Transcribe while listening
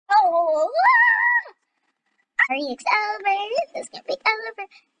Oh! Party's over. This can't be over.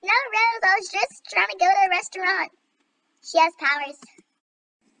 No, Rose, I was just trying to go to a restaurant. She has powers.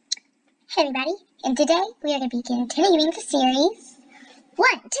 Hey, everybody, and today we are going to be continuing the series 1,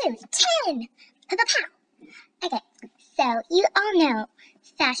 2, 10. Pow, pow, pow. Okay, so you all know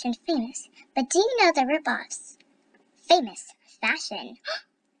Fashion Famous, but do you know the ripoffs? Famous Fashion.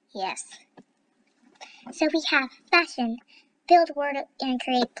 Yes. So we have Fashion, Build, Word, and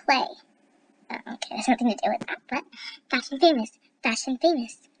Create, Play. Okay, there's nothing to do with that, but Fashion Famous,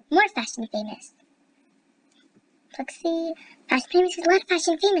 more Fashion Famous. Let's see, Fashion Famous, there's a lot of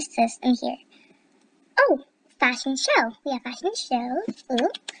Fashion Famouses in here. Oh, Fashion Show, we have Fashion Shows, ooh,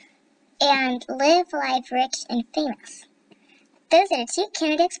 and Live Life Rich and Famous. Those are the 2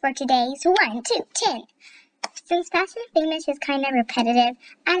 candidates for today's 1, 2, 10. Since Fashion Famous is kind of repetitive,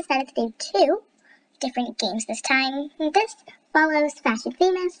 I decided to do 2 different games this time. This follows Fashion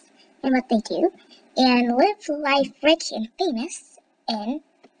Famous and what they do, and Live Life Rich and Famous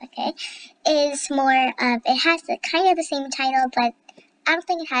is more of, it has kind of the same title, but I don't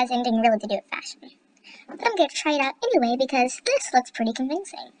think it has anything really to do with fashion. But I'm going to try it out anyway because this looks pretty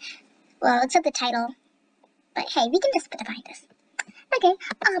convincing. Well, it's at the title, but hey, we can just put behind this. Okay,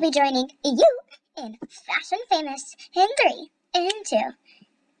 I'll be joining you in Fashion Famous in 3, and 2.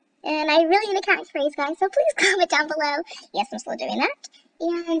 And I really need a catchphrase, guys, so please comment down below. Yes, I'm still doing that.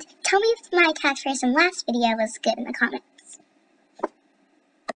 And tell me if my catchphrase from last video was good in the comments.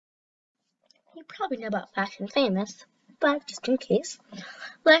 You probably know about Fashion Famous, but just in case,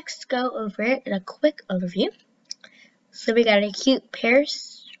 let's go over it in a quick overview. So we got a cute pear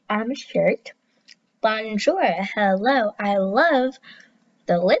shirt. Bonjour, hello, I love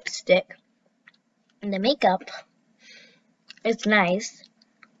the lipstick and the makeup. It's nice.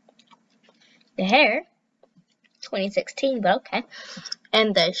 The hair, 2016, but okay.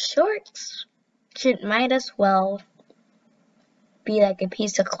 And the shorts might as well be like a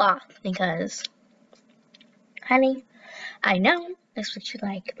piece of cloth because, honey, I know that's what you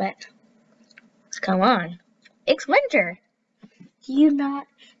like, but come on, it's winter. Do you not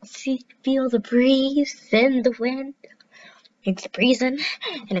feel the breeze and the wind? It's breezing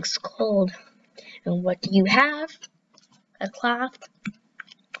and it's cold. And what do you have? A cloth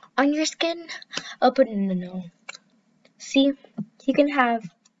on your skin? Oh, but no. See, you can have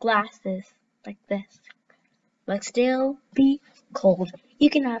glasses like this, but still be cold. You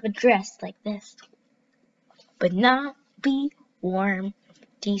can have a dress like this, but not be warm.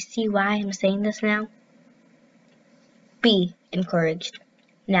 Do you see why I'm saying this now? Be encouraged.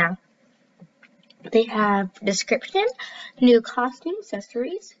 Now, they have description, new costume,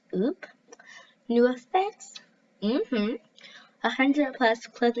 accessories, new effects, 100 plus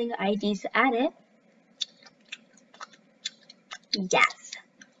clothing IDs added, yes,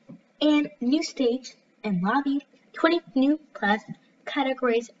 and new stage and lobby, 20 new plus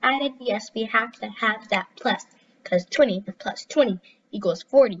categories added. Yes, we have to have that plus, because 20 plus 20 equals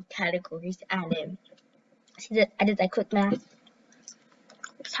 40 categories added. See that I did that quick math?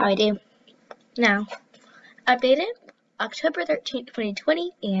 That's how I do. Now, updated October 13th,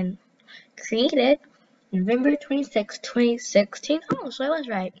 2020, and created November 26, 2016. Oh, so I was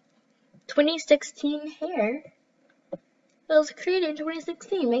right. 2016 hair. It was created in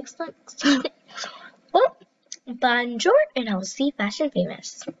 2016. Makes sense. Well, bonjour, and I will see Fashion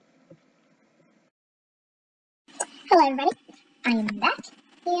Famous. Hello, everybody. I am back,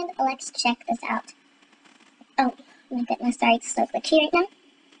 and let's check this out. Oh, my goodness, sorry, it's so glitchy right now.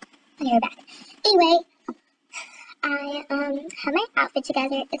 Okay, we're back. Anyway, I have my outfit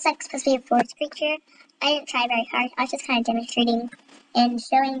together. It's like supposed to be a forest creature. I didn't try very hard. I was just kind of demonstrating and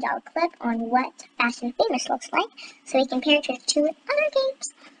showing y'all a clip on what Fashion Famous looks like, so we compare it to 2 other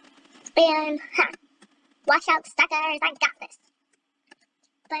games. And, watch out, suckers, I got this.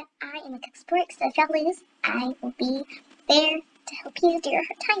 But I am a cook sport, so if y'all lose, I will be there to help you through your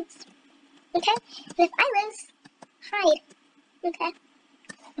hard times. Okay? And if I lose, hide. Okay?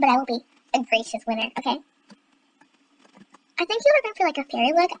 But I will be a gracious winner, okay? I think you were going for like a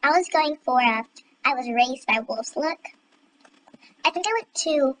fairy look. I was going for a I was raised by wolves look. I think I went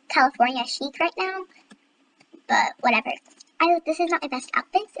to California chic right now, but whatever. This is not my best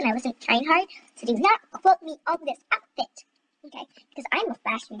outfits, and I wasn't trying hard, so do not quote me on this outfit, okay? Because I'm a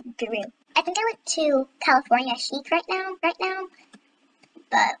fashion guru. I think I went to California chic right now,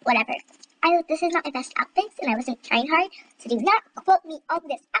 but whatever. This is not my best outfits, and I wasn't trying hard, so do not quote me on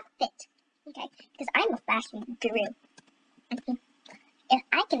this outfit, okay? Because I'm a fashion guru. If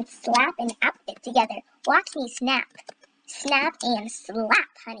I can slap an outfit together, watch me snap. Snap and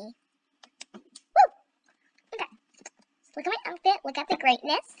slap, honey. Woo! Okay. So look at my outfit. Look at the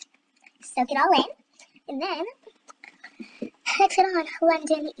greatness. soak it all in, and then next it on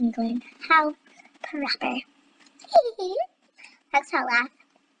London, England. How proper. That's how I laugh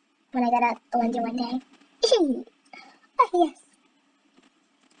when I go to London one day. Oh, yes.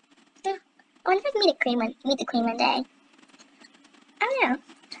 I wonder if I meet the queen one day. I don't know.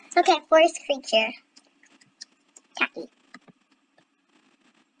 Okay, forest creature. Tacky.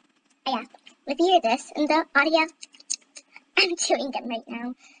 Oh yeah, if you hear this in the audio, I'm chewing them right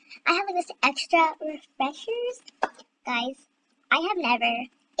now. I have like this extra refreshers. Guys, I have never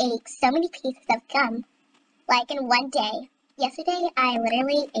ate so many pieces of gum, like in one day. Yesterday, I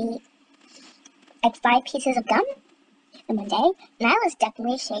literally ate like 5 pieces of gum in one day, and I was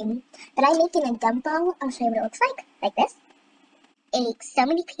definitely ashamed. But I'm making a gum ball. I'll show you what it looks like this. Ate so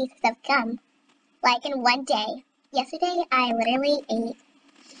many pieces of gum, like in one day. Yesterday, I literally ate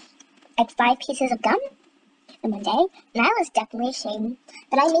like 5 pieces of gum in one day, and I was definitely ashamed.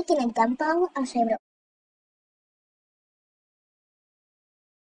 But I'm making a gum ball. I'll show you what it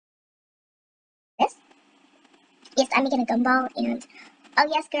looks like. Yes, I'm making a gum ball, and oh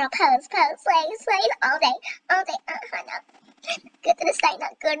yes, girl, pose, slay all day, no. Good to the side,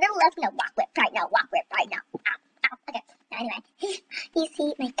 not good to the left, no, walk with pride, no, ow, okay, anyway, you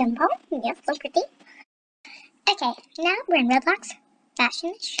see my gum ball, yes, so pretty. Okay, now we're in Roblox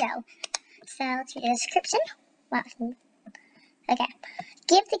fashion show, so to the description, wow, okay,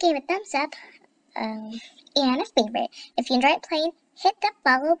 give the game a thumbs up, and a favorite. If you enjoy playing, hit the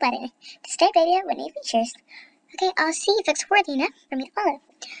follow button to stay updated with new features. Okay, I'll see if it's worthy enough for me to follow.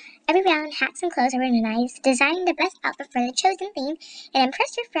 Every round, hats and clothes are randomized. Design the best outfit for the chosen theme and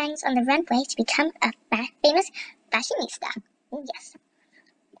impress your friends on the runway to become a famous fashionista. Ooh, yes.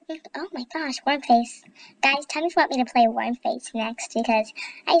 Oh my gosh, Warm Face. Guys, tell me if you want me to play Warm Face next because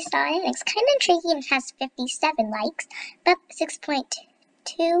I saw it and it's kind of intriguing. It has 57 likes, but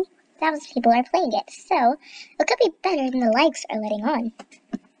 6.2 thousand people are playing it, so it could be better than the likes are letting on.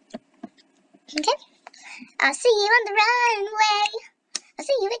 Okay? I'll see you on the runway. I'll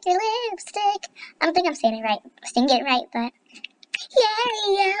see you with your lipstick. I don't think I'm saying it right. Singing it right, but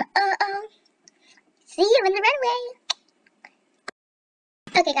yeah, oh. See you in the runway.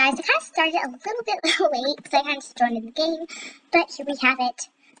 Okay, guys, I kind of started a little bit late because I kind of just joined in the game, but here we have it.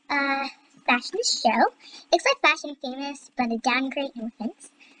 Fashion show. Looks like Fashion Famous, but a downgrade, no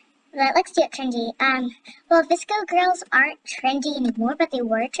offense. But let's do it trendy. Well, Visco girls aren't trendy anymore, but they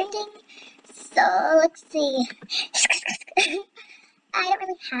were trending. So let's see. I don't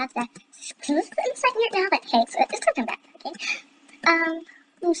really have that inside here now, but hey, so it's coming back,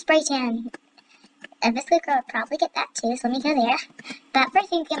 okay? Spray tan. This girl would probably get that too, so let me go there. But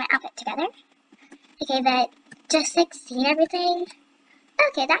first, I need to get my outfit together. Okay, but just like seeing everything.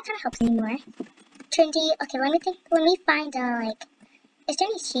 Okay, that kind of helps me more. Trendy. Okay, let me find like. Is there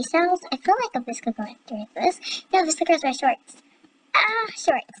any she sells? I feel like a Visco girl doing this. No, Visco girls wear shorts.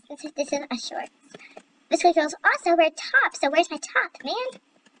 Shorts. This is a shorts. Visco girls also wear tops, so where's my top, man?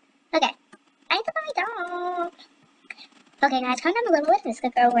 Okay. I need to buy my top. Okay, guys, comment down below what Visco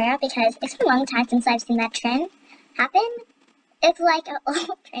girl wear because it's been a long time since I've seen that trend happen. It's like an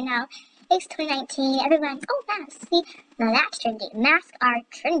old trend now. It's 2019. Everyone, oh, masks. See, now that's trendy. Masks are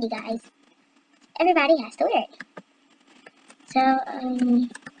trendy, guys. Everybody has to wear it. So, I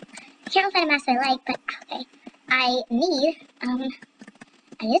can't find a mask I like, but okay. I need a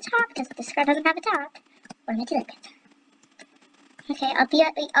top because this girl doesn't have a top. What am I dealing with? Okay, I'll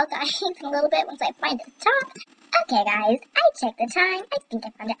guys in a little bit once I find the top. Okay, guys, I checked the time. I think I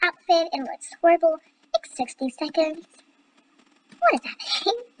found the outfit. It looks horrible. Like 60 seconds. What is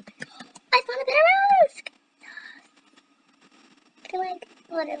happening? I found a better mask. I feel like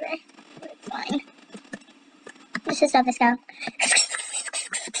whatever. It's fine. Let's just have this go.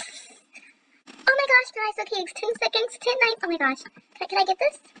 Oh my gosh, guys. Okay, it's 10 seconds. 10, 9. Oh my gosh. Can I get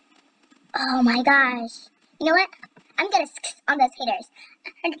this? Oh my gosh. You know what? I'm gonna on those haters.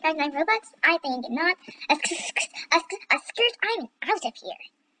 199 Robux? I think not. A skirt, I'm out of here.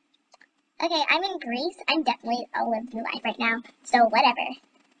 Okay, I'm in Greece. I'm definitely living the life right now. So whatever.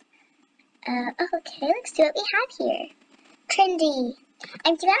 Okay, let's see what we have here. Trendy.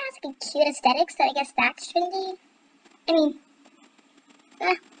 I'm doing has like a cute aesthetic, so I guess that's trendy. I mean,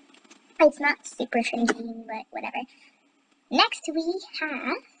 it's not super trendy, but whatever. Next we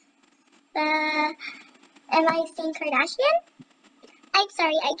have, am I saying Kardashian? I'm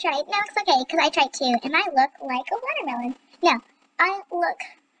sorry, I tried. No, it's okay, because I tried too, and I look like a watermelon. No, I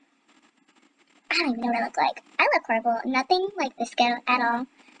don't even know what I look like. I look horrible. Nothing like Visco at all.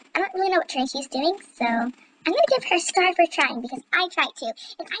 I don't really know what trend she's doing, so I'm gonna give her a star for trying, because I tried too,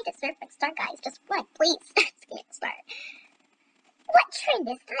 and I deserve a star, guys. Just one, please. Just give me a star. What trend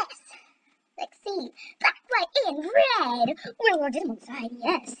is this? see. Black, white, and red. We're Lord side,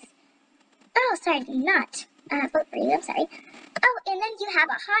 yes. Oh, sorry, not. Vote for you, I'm sorry. Oh, and then you have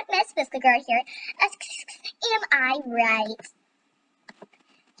a hot mess biscuit girl here. Am I right?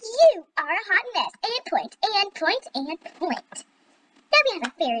 You are a hot mess. And point, and point, and point. Now we have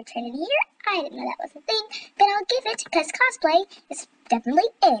a fairy trinity here. I didn't know that was a thing, but I'll give it because cosplay is definitely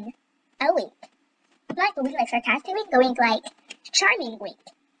in a wink. Not a wink like sarcastic wink, a wink like charming wink.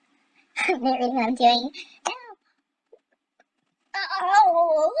 I'm narrating what I'm doing.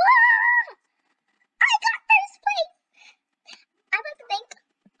 Oh! I got first place! I want to thank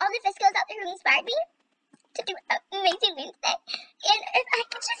all the Fiscos out there who inspired me to do an amazing Wednesday. And if I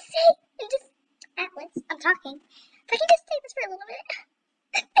could just say, and just, Atlas, I'm talking. If I can just say this for a little bit.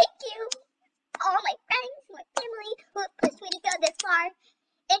 Thank you, all my friends, my family who have pushed me to go this far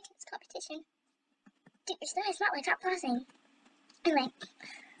into this competition. Dude, you're still not like stop flossing. Anyway,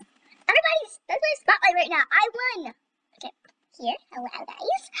 everybody's spotlight right now. I won. Okay, here, hello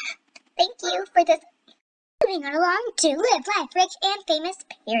guys. Thank you for this. Moving on along to live life rich and famous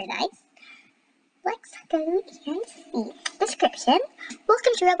paradise. Let's go and see. Description.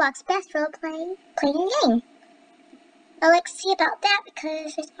 Welcome to Roblox best role-playing game. Well, let's see about that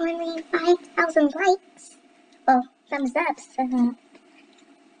because there's only 5,000 likes. Well, thumbs up, so...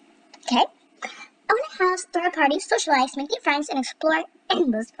 Okay. Own a house, throw a party, socialize, make new friends, and explore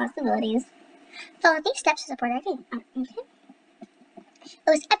endless possibilities. Follow these steps to support our game. Okay. It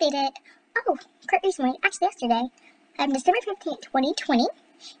was updated, quite recently, actually yesterday, on December 15th, 2020,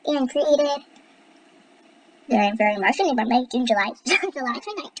 and created very Martian, May, June, July, July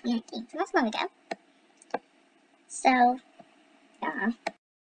 29th, 2019, so that's long ago. So, yeah.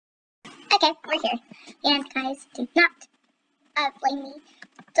 Okay, we're here. And guys, do not blame me.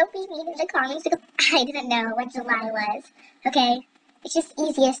 Don't be mean in the comments because I didn't know what July was. Okay? It's just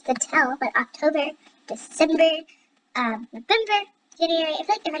easiest to tell, but October, December, November, January, I feel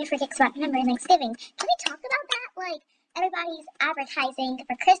like everybody forgets about November and Thanksgiving. Can we talk about that? Like, everybody's advertising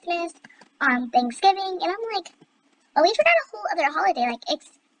for Christmas on Thanksgiving, and I'm like, well, we forgot a whole other holiday. Like,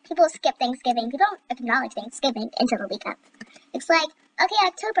 people skip Thanksgiving. People don't acknowledge Thanksgiving until the week up. It's like, okay,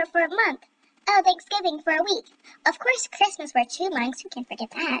 October for a month. Oh, Thanksgiving for a week. Of course, Christmas for 2 months. Who can forget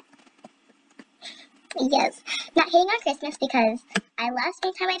that? Yes. Not hating on Christmas because I love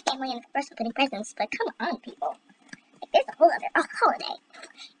spending time with my family and of course opening presents, but come on, people. Like, there's a whole other holiday.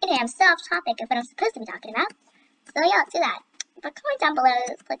 Anyway, I'm still off topic of what I'm supposed to be talking about. So yeah, let's do that. But comment down below,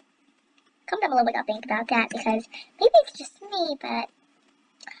 comment down below what y'all think about that because maybe it's just me, but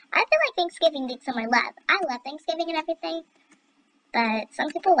I feel like Thanksgiving needs some more love. I love Thanksgiving and everything, but some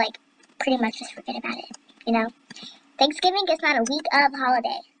people pretty much just forget about it, you know? Thanksgiving is not a week of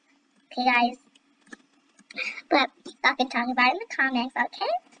holiday, okay guys? But y'all can talk about it in the comments,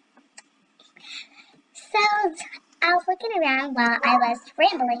 okay? So, I was looking around while I was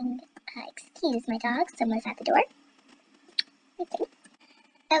rambling. Excuse my dog, someone's at the door. Okay.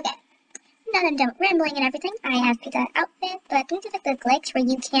 Now that I'm done rambling and everything, I have picked out an outfit, but I think there's the glitch where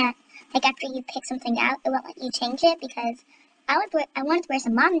you can't, after you pick something out, it won't let you change it because I wanted to wear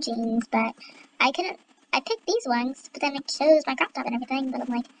some mom jeans, but I couldn't. I picked these ones, but then it shows my crop top and everything, but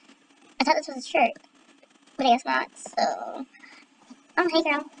I'm like, I thought this was a shirt, but I guess not, so, oh, hey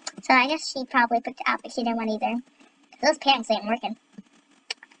girl. So I guess she probably picked the outfit she didn't want either. Those pants ain't working.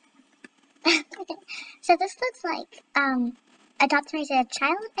 Okay. So this looks like, Adopt Me as a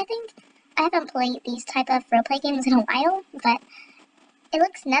Child, I think. I haven't played these type of roleplay games in a while, but it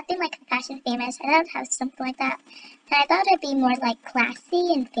looks nothing like Fashion Famous. I thought it would have something like that. And I thought it'd be more like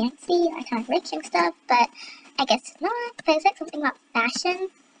classy and fancy, like kind of rich and stuff, but I guess it's not. But it's like something about fashion,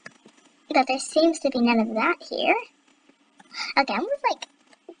 but there seems to be none of that here. Okay, I'm just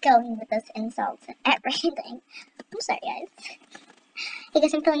going with those insults and everything. I'm sorry, guys.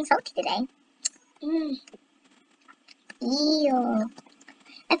 Because I'm feeling salty today. Ew.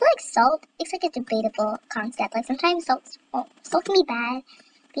 I feel like salt, it's like a debatable concept. Like sometimes salt can be bad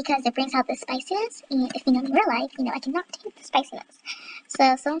because it brings out the spiciness. And if you know in real life, I cannot take the spiciness.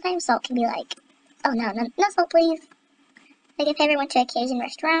 So sometimes salt can be like, oh no salt please. Like if I ever went to a Cajun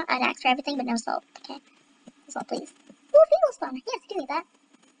restaurant, I'd ask for everything but no salt. Okay, no salt please. Ooh, Feeble Spawn. Yes, do need that.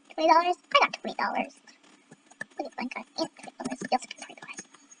 $20? I got $20. Look at blank card. $20. Yes, $20.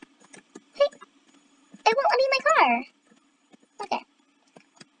 Hey, it won't let me in my car. Okay.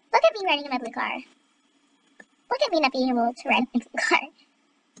 Look at me riding in my blue car. Look at me not being able to ride in my blue car.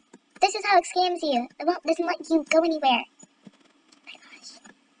 This is how it scams you. It doesn't let you go anywhere. Oh my gosh.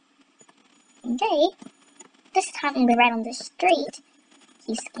 Okay. This time we ride on the street.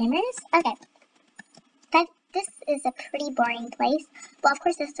 You scammers. Okay. this is a pretty boring place. Well, of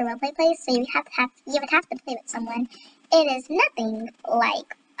course, this is a roleplay place, so you would have to play with someone. It is nothing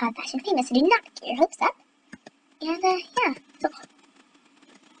like Fashion Famous, so do not get your hopes up. And, yeah. So,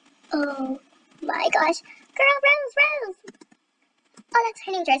 oh my gosh. Girl, Rose! Oh, that's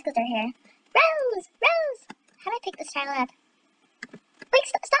her new dress codes are here. Rose! How do I pick this child up? Wait,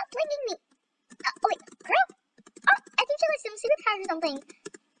 stop flinging me! Oh, wait, girl? Oh, I think she has some superpowers or something.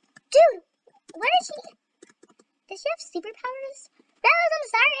 Dude, what is she? Does she have superpowers? Rose, I'm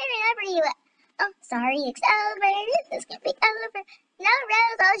sorry I ran over you. Oh, sorry, it's over. This can't be over. No,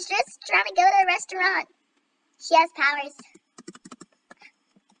 Rose, I was just trying to go to a restaurant. She has powers.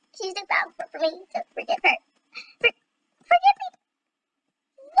 She's too powerful for me, so forgive her. Forgive me?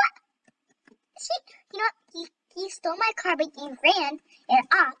 What? You know what? You stole my car, but you ran it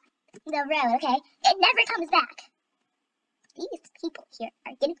off the road, okay? It never comes back. These people here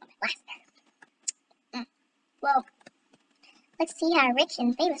are getting on my last nerve. Well, let's see how rich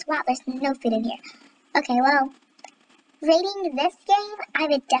and famous. Wow, there's no food in here. Okay, well, rating this game, I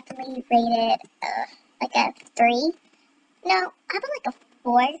would definitely rate it like a 3. No, how about like a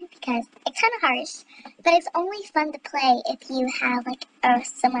 4, because it's kind of harsh, but it's only fun to play if you have like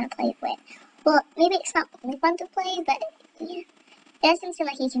someone to play with. Well, maybe it's not only fun to play, but yeah, it doesn't seem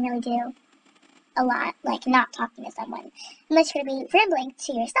like you can really do a lot, like not talking to someone, unless you're going to be rambling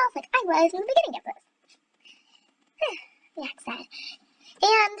to yourself like I was in the beginning of this. Yeah, it's sad.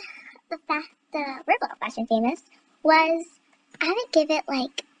 And the Roblox Fashion Famous was, I would give it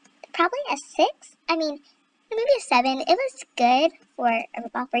like probably a 6. I mean, maybe a 7. It was good for a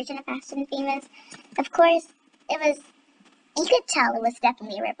ripoff version of Fast and Famous. Of course, you could tell it was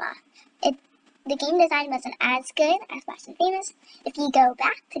definitely a ripoff. The game design wasn't as good as Fast and Famous. If you go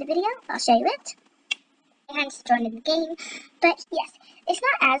back to the video, I'll show you it. I hadn't joined in the game, but yes, it's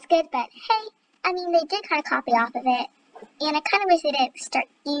not as good, but hey, I mean, they did kind of copy off of it, and I kind of wish they didn't start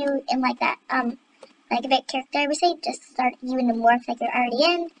you in like that, like a big character, I would say, just start you in the morph like you're already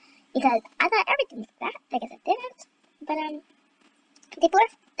in, because I thought everything was that, I guess it didn't, but,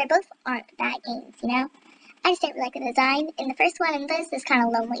 they both aren't bad games, you know? I just didn't really like the design in the first one, and this is kind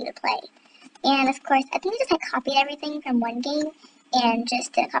of lonely to play. And of course, I think they just copied everything from one game, and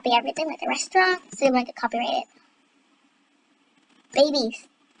just to copy everything like the restaurant, so they wouldn't get copyrighted. Babies.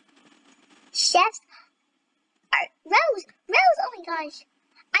 Chefs are Rose, oh my gosh.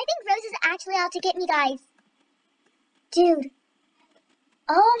 I think Rose is actually out to get me, guys. Dude.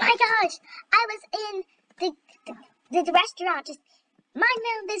 Oh my gosh. I was in the restaurant, just mind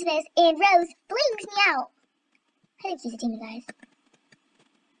my own business, and Rose flings me out. I think she's a demon, guys.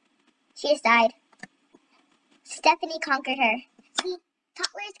 She just died. Stephanie conquered her. See,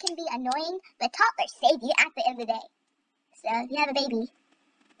 toddlers can be annoying, but toddlers save you at the end of the day. So, if you have a baby,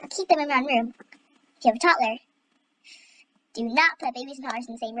 keep them in one room. If you have a toddler, do not put babies and toddlers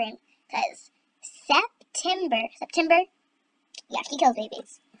in the same room, because September, yeah, she kills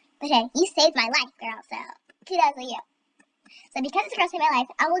babies. But hey, you saved my life, girl, so kudos to you. So because this girl saved my life,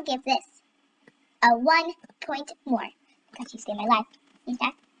 I will give this a 1 point more, because you saved my life.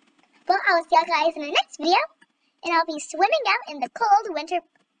 Okay? Well, I will see you guys in the next video, and I'll be swimming out in the cold winter.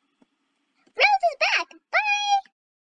 Rose is back!